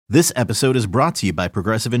This episode is brought to you by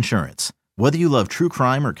Progressive Insurance. Whether you love true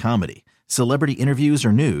crime or comedy, celebrity interviews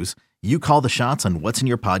or news, you call the shots on what's in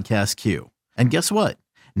your podcast queue. And guess what?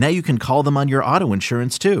 Now you can call them on your auto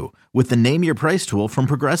insurance too with the Name Your Price tool from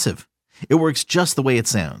Progressive. It works just the way it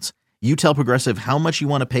sounds. You tell Progressive how much you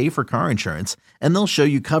want to pay for car insurance, and they'll show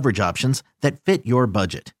you coverage options that fit your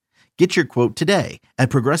budget. Get your quote today at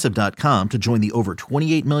Progressive.com to join the over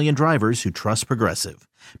 28 million drivers who trust Progressive.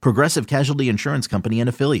 Progressive Casualty Insurance Company and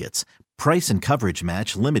Affiliates. Price and coverage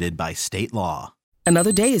match limited by state law.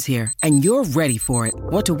 Another day is here, and you're ready for it.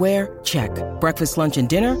 What to wear? Check. Breakfast, lunch, and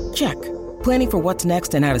dinner? Check. Planning for what's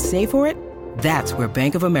next and how to save for it? That's where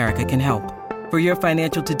Bank of America can help. For your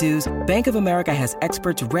financial to-dos, Bank of America has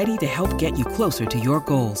experts ready to help get you closer to your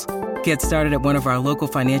goals. Get started at one of our local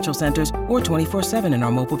financial centers or 24/7 in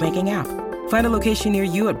our mobile banking app. Find a location near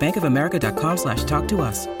you at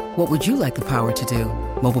bankofamerica.com/talktous. What would you like the power to do?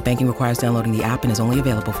 Mobile banking requires downloading the app and is only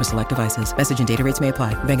available for select devices. Message and data rates may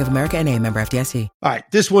apply. Bank of America N.A., member FDIC. All right,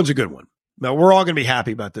 this one's a good one. Now, we're all going to be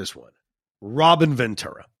happy about this one. Robin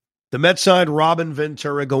Ventura. The Mets signed Robin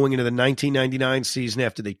Ventura going into the 1999 season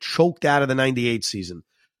after they choked out of the 98 season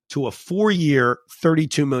to a 4-year,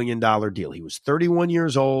 $32 million deal. He was 31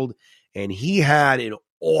 years old, and he had an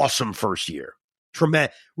awesome first year.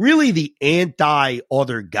 Really the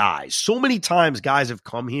anti-other guys. So many times guys have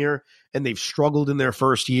come here and they've struggled in their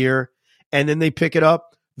first year, and then they pick it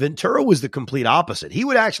up. Ventura was the complete opposite. He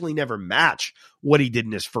would actually never match what he did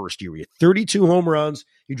in his first year. He had 32 home runs.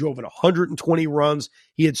 He drove in 120 runs.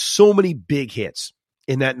 He had so many big hits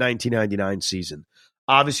in that 1999 season.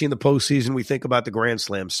 Obviously, in the postseason, we think about the Grand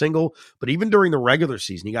Slam single, but even during the regular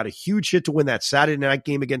season, he got a huge hit to win that Saturday night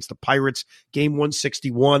game against the Pirates, game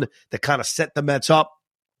 161, that kind of set the Mets up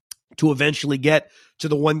to eventually get to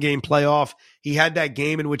the one-game playoff. He had that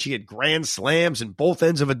game in which he had grand slams in both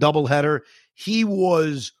ends of a doubleheader. He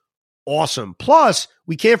was awesome. Plus,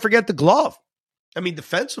 we can't forget the glove. I mean,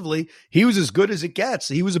 defensively, he was as good as it gets.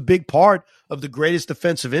 He was a big part of the greatest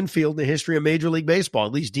defensive infield in the history of Major League Baseball,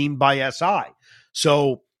 at least deemed by SI.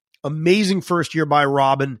 So, amazing first year by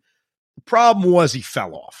Robin. The problem was he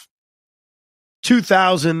fell off.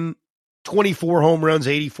 2024 home runs,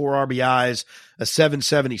 84 RBIs, a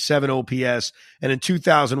 777 OPS, and in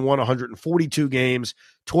 2001, 142 games,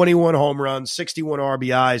 21 home runs, 61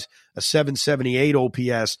 RBIs, a 778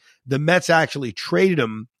 OPS. The Mets actually traded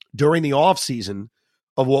him during the offseason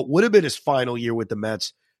of what would have been his final year with the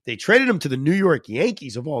Mets. They traded him to the New York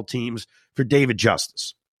Yankees, of all teams, for David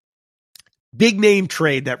Justice. Big name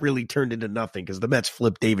trade that really turned into nothing because the Mets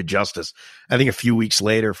flipped David Justice, I think a few weeks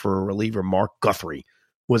later, for a reliever. Mark Guthrie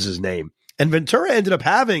was his name. And Ventura ended up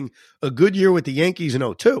having a good year with the Yankees in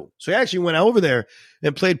 2002. So he actually went over there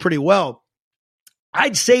and played pretty well.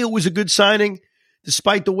 I'd say it was a good signing,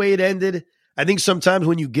 despite the way it ended. I think sometimes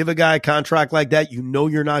when you give a guy a contract like that, you know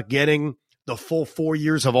you're not getting the full 4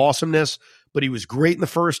 years of awesomeness, but he was great in the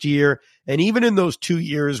first year. And even in those 2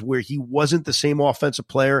 years where he wasn't the same offensive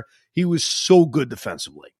player, he was so good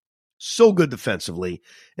defensively,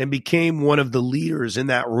 and became one of the leaders in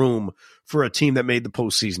that room for a team that made the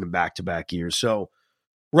postseason in back-to-back years. So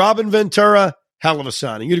Robin Ventura, hell of a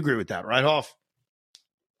signing. You'd agree with that, right, Hoff?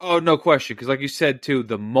 Oh, no question. Because like you said, too,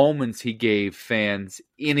 the moments he gave fans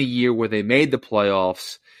in a year where they made the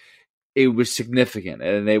playoffs, it was significant.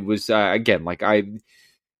 And it was, again, like I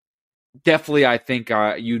think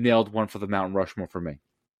you nailed one for the Mount Rushmore for me.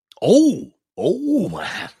 Oh,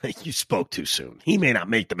 you spoke too soon. He may not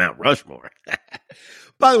make the Mount Rushmore.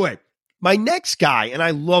 By the way, my next guy, and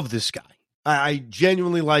I love this guy. I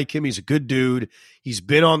genuinely like him. He's a good dude. He's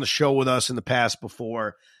been on the show with us in the past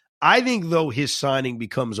before. I think, though, his signing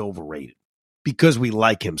becomes overrated because we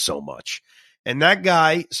like him so much. And that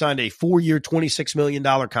guy signed a 4-year, $26 million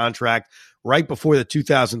contract right before the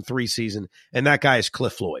 2003 season, and that guy is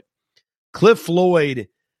Cliff Floyd. Cliff Floyd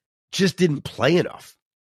just didn't play enough.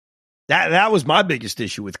 That was my biggest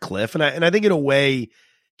issue with Cliff, and I think in a way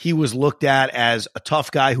he was looked at as a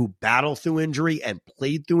tough guy who battled through injury and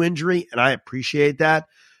played through injury, and I appreciate that.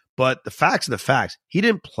 But the facts are the facts. He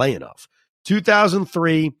didn't play enough.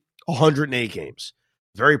 2003, 108 games.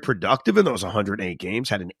 Very productive in those 108 games.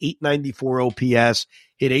 Had an 894 OPS,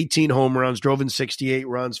 hit 18 home runs, drove in 68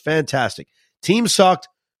 runs. Fantastic. Team sucked.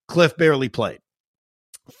 Cliff barely played.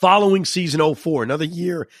 Following season 04, another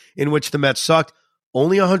year in which the Mets sucked,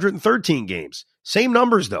 only 113 games. Same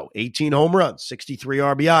numbers, though. 18 home runs, 63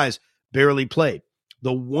 RBIs, barely played.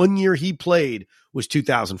 The 1 year he played was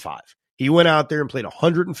 2005. He went out there and played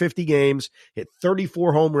 150 games, hit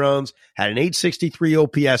 34 home runs, had an 863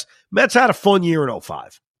 OPS. Mets had a fun year in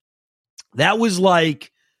 05. That was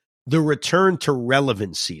like the return to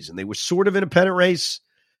relevance season. They were sort of in a pennant race.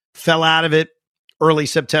 fell out of it early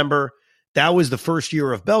September. That was the first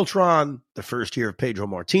year of Beltran, the first year of Pedro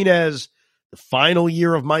Martinez, the final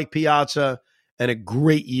year of Mike Piazza, and a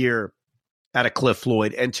great year out of Cliff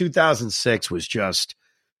Floyd. And 2006 was just,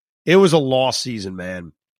 it was a lost season,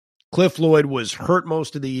 man. Cliff Floyd was hurt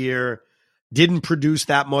most of the year, didn't produce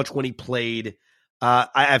that much when he played. I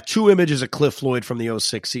have two images of Cliff Floyd from the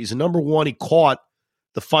 06 season. Number one, he caught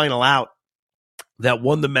the final out that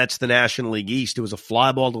won the Mets the National League East. It was a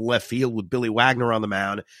fly ball to left field with Billy Wagner on the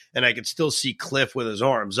mound, and I could still see Cliff with his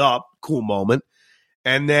arms up. Cool moment.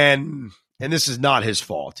 And then, and this is not his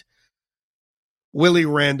fault, Willie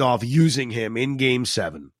Randolph using him in Game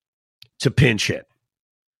 7 to pinch hit.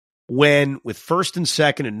 When, with first and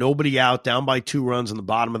second and nobody out, down by 2 runs in the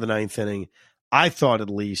bottom of the 9th inning, I thought at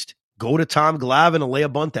least, go to Tom Glavine and lay a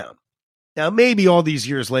bunt down. Now, maybe all these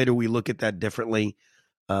years later we look at that differently.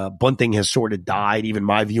 Bunting has sort of died. Even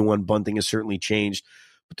my view on bunting has certainly changed.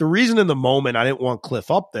 But the reason in the moment I didn't want Cliff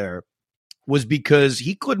up there was because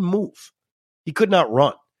he couldn't move. He could not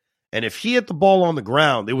run. And if he hit the ball on the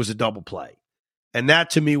ground, it was a double play. And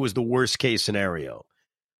that to me was the worst case scenario.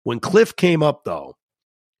 When Cliff came up, though,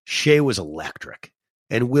 Shea was electric.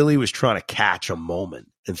 And Willie was trying to catch a moment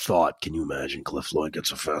and thought, can you imagine Cliff Floyd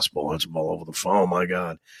gets a fastball, hits a ball over the phone? Oh, my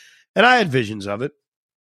God. And I had visions of it.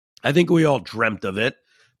 I think we all dreamt of it.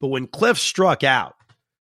 But when Cliff struck out,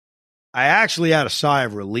 I actually had a sigh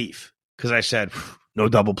of relief because I said, no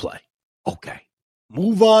double play. Okay,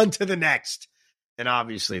 move on to the next. And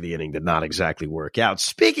obviously the inning did not exactly work out.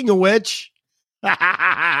 Speaking of which,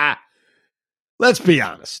 let's be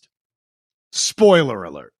honest. Spoiler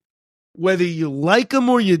alert. Whether you like him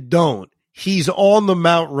or you don't, he's on the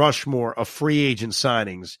Mount Rushmore of free agent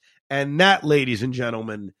signings. And that, ladies and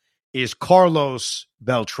gentlemen, is Carlos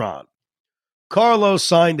Beltran. Carlos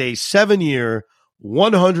signed a 7-year,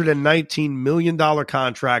 $119 million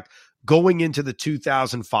contract going into the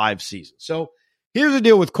 2005 season. So here's the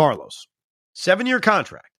deal with Carlos. 7-year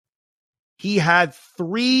contract. He had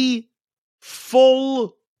 3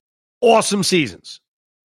 full, awesome seasons.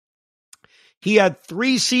 He had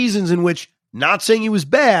 3 seasons in which, not saying he was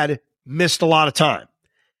bad, missed a lot of time.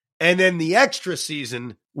 And then the extra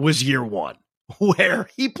season was year 1, where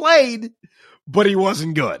he played, but he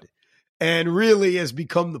wasn't good. And really has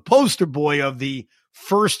become the poster boy of the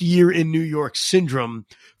first year in New York syndrome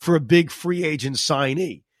for a big free agent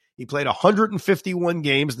signee. He played 151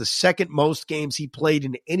 games, the second most games he played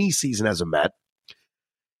in any season as a Met,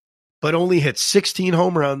 but only hit 16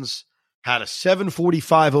 home runs, had a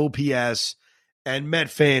 745 OPS, and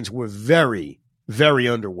Met fans were very, very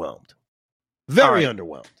underwhelmed. Very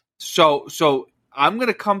underwhelmed. So I'm going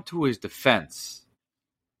to come to his defense.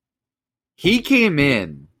 He came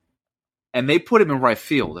in, and they put him in right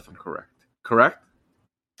field, if I'm correct. Correct?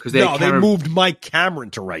 Because they moved Mike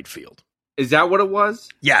Cameron to right field. Is that what it was?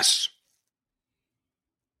 Yes.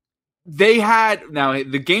 They had, now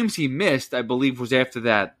the games he missed, I believe, was after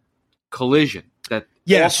that collision.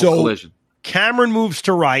 Collision. Cameron moves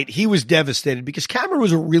to right. He was devastated because Cameron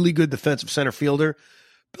was a really good defensive center fielder.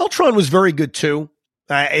 Beltran was very good too.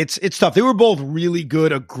 It's tough. They were both really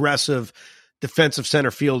good, aggressive defensive center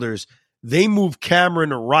fielders. They moved Cameron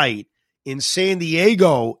to right. In San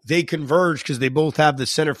Diego, they converged because they both have the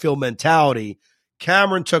center field mentality.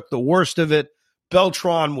 Cameron took the worst of it.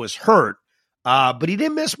 Beltran was hurt, but he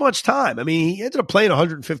didn't miss much time. I mean, he ended up playing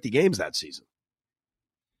 150 games that season.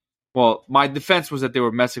 Well, my defense was that they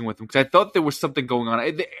were messing with him because I thought there was something going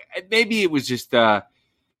on. Maybe it was just the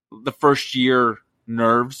first year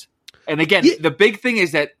nerves. And again, the big thing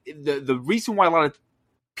is that the reason why a lot of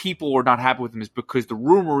people were not happy with him is because the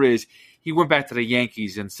rumor is he went back to the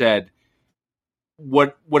Yankees and said,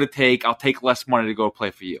 what would it take? I'll take less money to go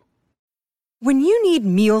play for you. When you need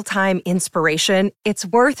mealtime inspiration, it's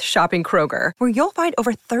worth shopping Kroger, where you'll find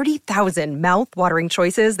over 30,000 mouth-watering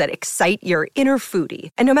choices that excite your inner foodie.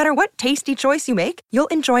 And no matter what tasty choice you make, you'll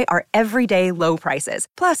enjoy our everyday low prices,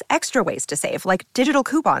 plus extra ways to save, like digital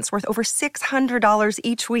coupons worth over $600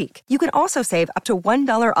 each week. You can also save up to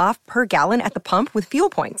 $1 off per gallon at the pump with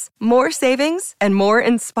fuel points. More savings and more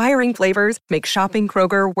inspiring flavors make shopping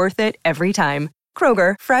Kroger worth it every time.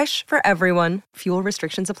 Kroger, fresh for everyone. Fuel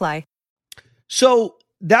restrictions apply. So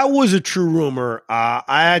that was a true rumor. I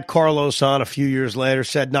had Carlos on a few years later,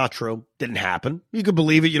 said not true, didn't happen. You could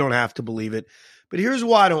believe it, you don't have to believe it. But here's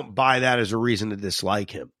why I don't buy that as a reason to dislike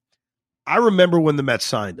him. I remember when the Mets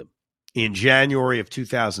signed him in January of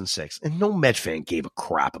 2006, and no Mets fan gave a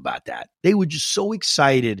crap about that. They were just so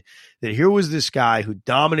excited that here was this guy who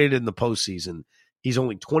dominated in the postseason. He's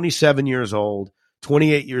only 27 years old,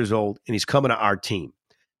 28 years old, and he's coming to our team.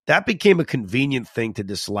 That became a convenient thing to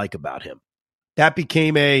dislike about him. That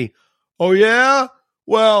became oh yeah?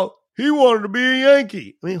 Well, he wanted to be a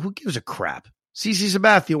Yankee. I mean, who gives a crap? CeCe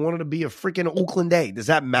Sabathia wanted to be a freaking Oakland A. Does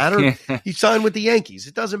that matter? He signed with the Yankees.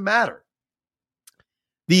 It doesn't matter.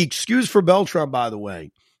 The excuse for Beltran, by the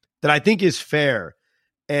way, that I think is fair,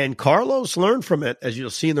 and Carlos learned from it, as you'll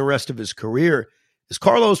see in the rest of his career, is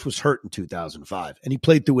Carlos was hurt in 2005, and he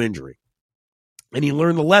played through injury. And he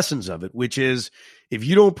learned the lessons of it, which is if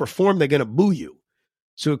you don't perform, they're going to boo you.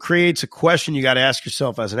 So it creates a question you got to ask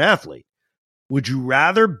yourself as an athlete. Would you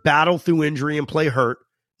rather battle through injury and play hurt,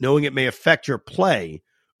 knowing it may affect your play,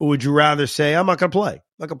 or would you rather say, I'm not going to play. I'm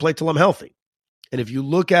not going to play till I'm healthy? And if you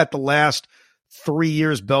look at the last 3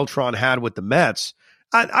 years Beltran had with the Mets,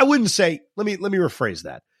 I wouldn't say, let me rephrase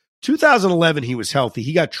that. 2011, he was healthy.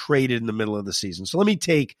 He got traded in the middle of the season. So let me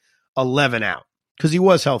take 11 out because he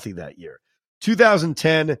was healthy that year.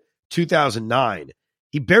 2010, 2009,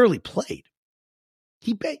 he barely played.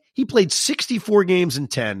 He played 64 games in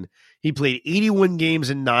 10. He played 81 games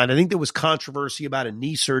in 9. I think there was controversy about a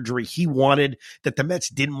knee surgery he wanted that the Mets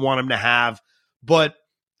didn't want him to have. But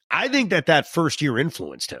I think that first year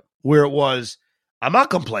influenced him, where it was, I'm not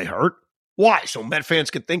going to play hurt. Why? So Met fans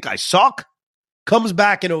could think I suck? Comes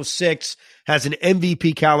back in 06, has an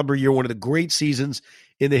MVP caliber year, one of the great seasons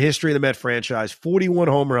in the history of the Met franchise, 41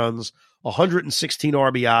 home runs, 116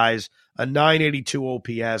 RBIs, a 982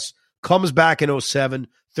 OPS, comes back in 07,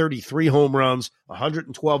 33 home runs,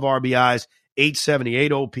 112 RBIs,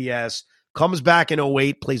 878 OPS, comes back in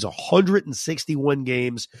 08, plays 161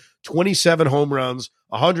 games, 27 home runs,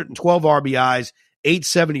 112 RBIs,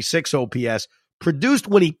 876 OPS, produced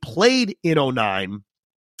when he played in 09,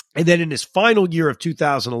 and then in his final year of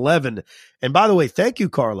 2011, and by the way, thank you,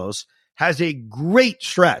 Carlos, has a great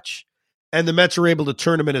stretch, and the Mets are able to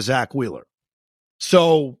turn him into Zach Wheeler.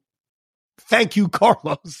 So, thank you,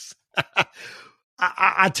 Carlos.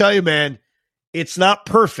 I tell you, man, it's not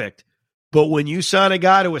perfect, but when you sign a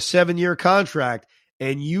guy to a 7-year contract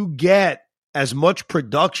and you get as much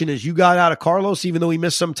production as you got out of Carlos, even though he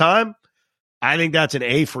missed some time, I think that's an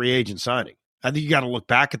A free agent signing. I think you got to look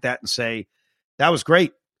back at that and say, that was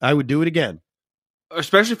great. I would do it again.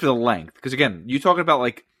 Especially for the length. Because again, you talking about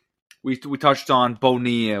like, we touched on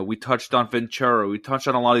Bonilla, we touched on Ventura, we touched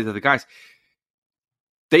on a lot of these other guys.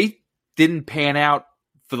 They didn't pan out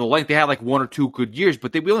for the length. They had like 1 or 2 good years,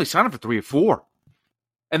 but we only signed them for 3 or 4.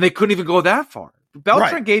 And they couldn't even go that far.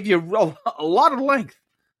 Beltran gave you a lot of length.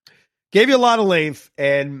 Gave you a lot of length.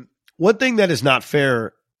 And one thing that is not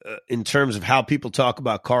fair in terms of how people talk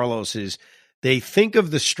about Carlos is they think of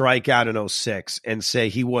the strikeout in 06 and say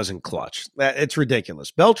he wasn't clutch. It's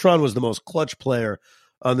ridiculous. Beltran was the most clutch player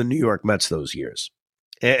on the New York Mets those years.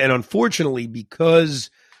 And unfortunately,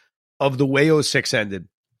 because of the way 06 ended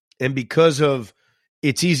and because of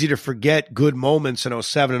it's easy to forget good moments in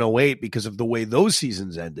 07 and 08 because of the way those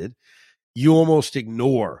seasons ended, you almost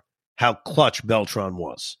ignore how clutch Beltran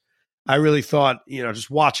was. I really thought,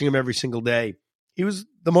 just watching him every single day, he was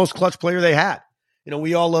the most clutch player they had.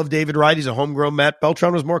 We all love David Wright. He's a homegrown Met.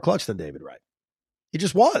 Beltran was more clutch than David Wright. He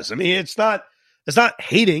just was. I mean, it's not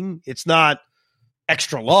hating. It's not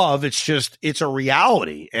extra love. It's a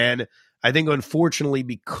reality. And I think, unfortunately,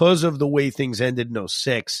 because of the way things ended in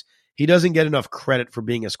 06, he doesn't get enough credit for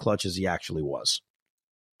being as clutch as he actually was.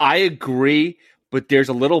 I agree, but there's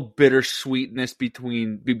a little bittersweetness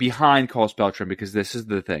behind Carlos Beltran because this is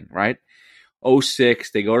the thing, right?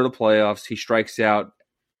 06, they go to the playoffs. He strikes out.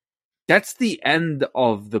 That's the end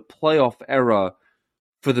of the playoff era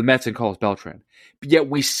for the Mets and Carlos Beltran. But yet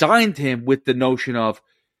we signed him with the notion of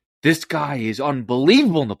this guy is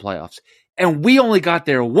unbelievable in the playoffs. And we only got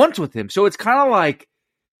there once with him. So it's kind of like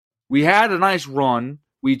we had a nice run.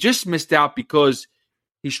 We just missed out because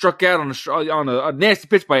he struck out on a nasty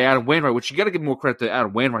pitch by Adam Wainwright, which you got to give more credit to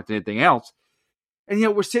Adam Wainwright than anything else. And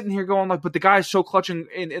yet we're sitting here going like, but the guy's so clutching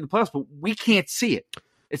in the playoffs, but we can't see it.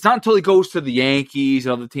 It's not until he goes to the Yankees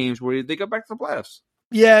and other teams where they go back to the playoffs.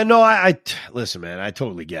 Yeah, no, I listen, man, I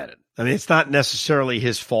totally get it. I mean, it's not necessarily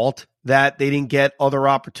his fault that they didn't get other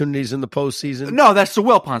opportunities in the postseason. No, that's the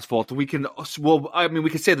Wilpons' fault. We can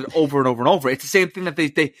say that over and over and over. It's the same thing that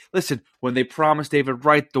they listen, when they promised David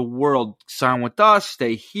Wright the world, sign with us,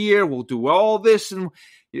 stay here, we'll do all this. And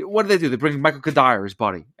what do? They bring Michael Kadire, his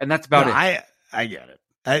buddy. And that's about it. I get it.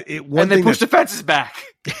 And they push the fences back.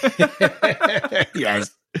 Yes.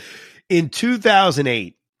 In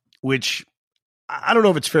 2008, which I don't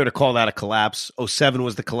know if it's fair to call that a collapse. 07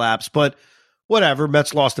 was the collapse, but whatever.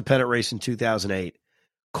 Mets lost the pennant race in 2008.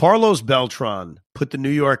 Carlos Beltran put the New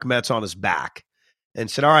York Mets on his back and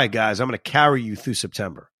said, all right, guys, I'm going to carry you through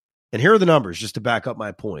September. And here are the numbers just to back up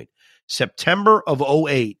my point. September of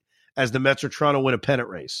 08, as the Mets are trying to win a pennant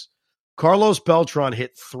race, Carlos Beltran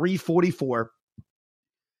hit .344.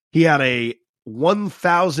 He had a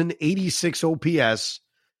 1,086 OPS.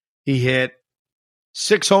 He hit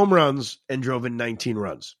 6 home runs and drove in 19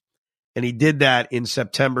 runs. And he did that in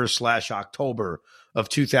September/October of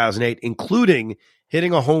 2008, including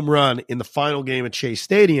hitting a home run in the final game at Chase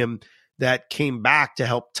Stadium that came back to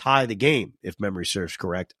help tie the game, if memory serves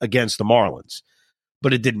correct, against the Marlins.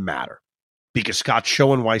 But it didn't matter because Scott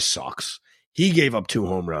Schoenweiss sucks. He gave up 2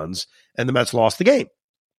 home runs, and the Mets lost the game.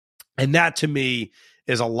 And that, to me,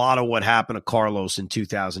 is a lot of what happened to Carlos in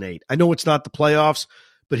 2008. I know it's not the playoffs,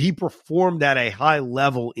 but he performed at a high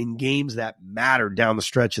level in games that mattered down the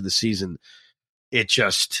stretch of the season. It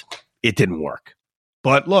didn't work.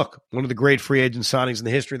 But look, one of the great free agent signings in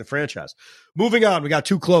the history of the franchise. Moving on, we got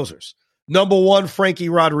 2 closers. Number 1, Frankie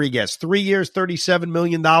Rodriguez, 3 years, $37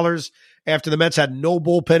 million. After the Mets had no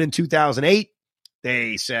bullpen in 2008,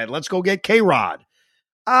 they said, let's go get K-Rod.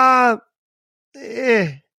 I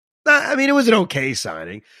mean, it was an okay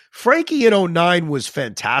signing. Frankie in 2009 was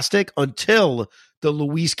fantastic until the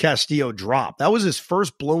Luis Castillo drop. That was his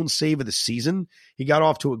first blown save of the season. He got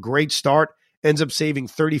off to a great start, ends up saving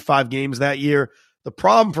 35 games that year. The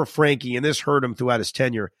problem for Frankie, and this hurt him throughout his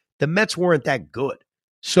tenure, the Mets weren't that good.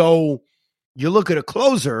 So you look at a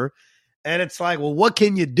closer, and it's like, well, what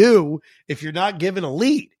can you do if you're not given a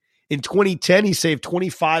lead? In 2010, he saved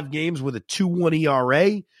 25 games with a 2.1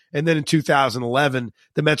 ERA. And then in 2011,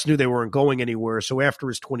 the Mets knew they weren't going anywhere. So after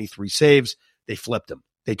his 23 saves, they flipped him.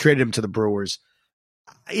 They traded him to the Brewers.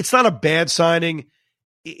 It's not a bad signing.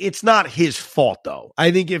 It's not his fault, though.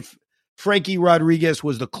 I think if Frankie Rodriguez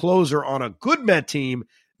was the closer on a good Met team,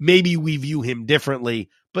 maybe we view him differently,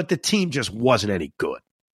 but the team just wasn't any good.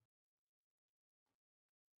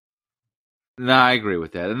 No, I agree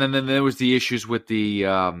with that. And then there was the issues with the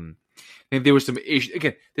I think there was some issues.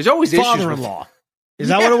 Again, there's always issues with father-in-law. Is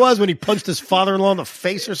that what it was when he punched his father-in-law in the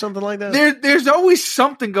face or something like that? There's always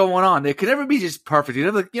something going on. It could never be just perfect.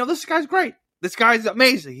 This guy's great. This guy's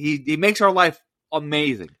amazing. He makes our life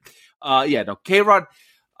amazing. K-Rod,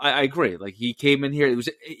 I agree. Like, he came in here.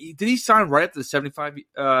 Did he sign right after the 75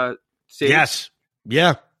 save? Yes.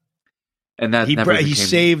 Yeah. And that he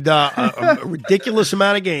saved a ridiculous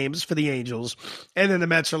amount of games for the Angels. And then the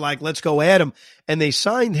Mets are like, let's go at him. And they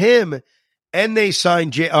signed him, and they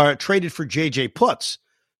traded for J.J. Putz.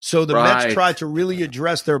 So the Mets tried to really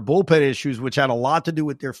address their bullpen issues, which had a lot to do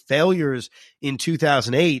with their failures in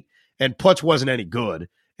 2008. And Putz wasn't any good.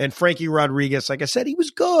 And Frankie Rodriguez, like I said, he was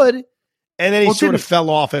good. And then he sort of fell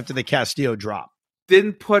off after the Castillo drop.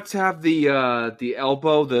 Didn't Putz have the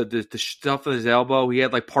elbow, the stuff in his elbow? He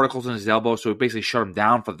had like particles in his elbow, so it basically shut him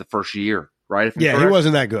down for the first year, right? Yeah, he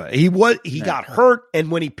wasn't that good. He got hurt, and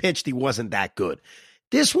when he pitched, he wasn't that good.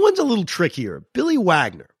 This one's a little trickier. Billy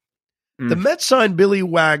Wagner. The Mets signed Billy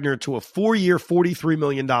Wagner to a 4-year, $43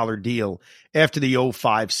 million deal after the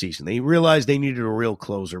 2005 season. They realized they needed a real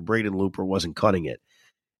closer. Braden Looper wasn't cutting it.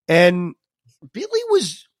 And Billy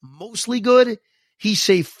was mostly good. He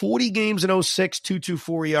saved 40 games in 2006,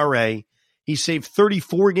 2.24 ERA. He saved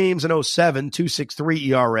 34 games in 2007, 2.63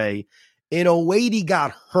 ERA. In 2008, he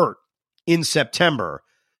got hurt in September.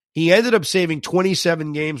 He ended up saving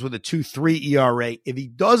 27 games with a 2.3 ERA. If he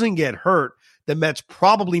doesn't get hurt, the Mets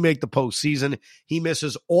probably make the postseason. He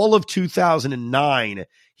misses all of 2009.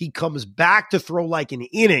 He comes back to throw like an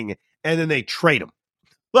inning, and then they trade him.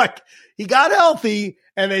 Look, he got healthy,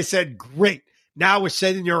 and they said, great, now we're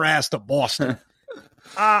sending your ass to Boston.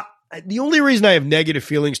 The only reason I have negative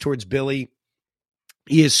feelings towards Billy,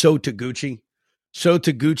 he is So Taguchi. So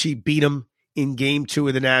Taguchi beat him in Game 2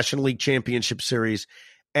 of the National League Championship Series.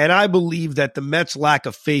 And I believe that the Mets' lack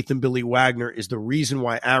of faith in Billy Wagner is the reason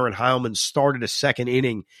why Aaron Heilman started a second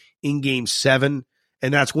inning in Game 7,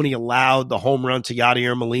 and that's when he allowed the home run to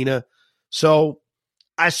Yadier Molina. So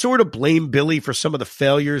I sort of blame Billy for some of the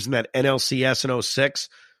failures in that NLCS in 2006,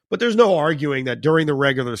 but there's no arguing that during the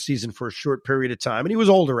regular season for a short period of time, and he was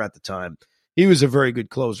older at the time, he was a very good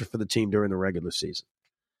closer for the team during the regular season.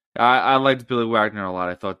 I liked Billy Wagner a lot.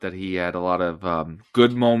 I thought that he had a lot of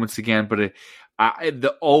good moments again, but the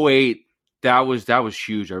 2008, that was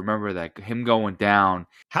huge. I remember that, him going down.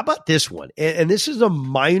 How about this one? And this is a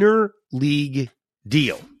minor league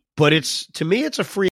deal, but to me, it's a free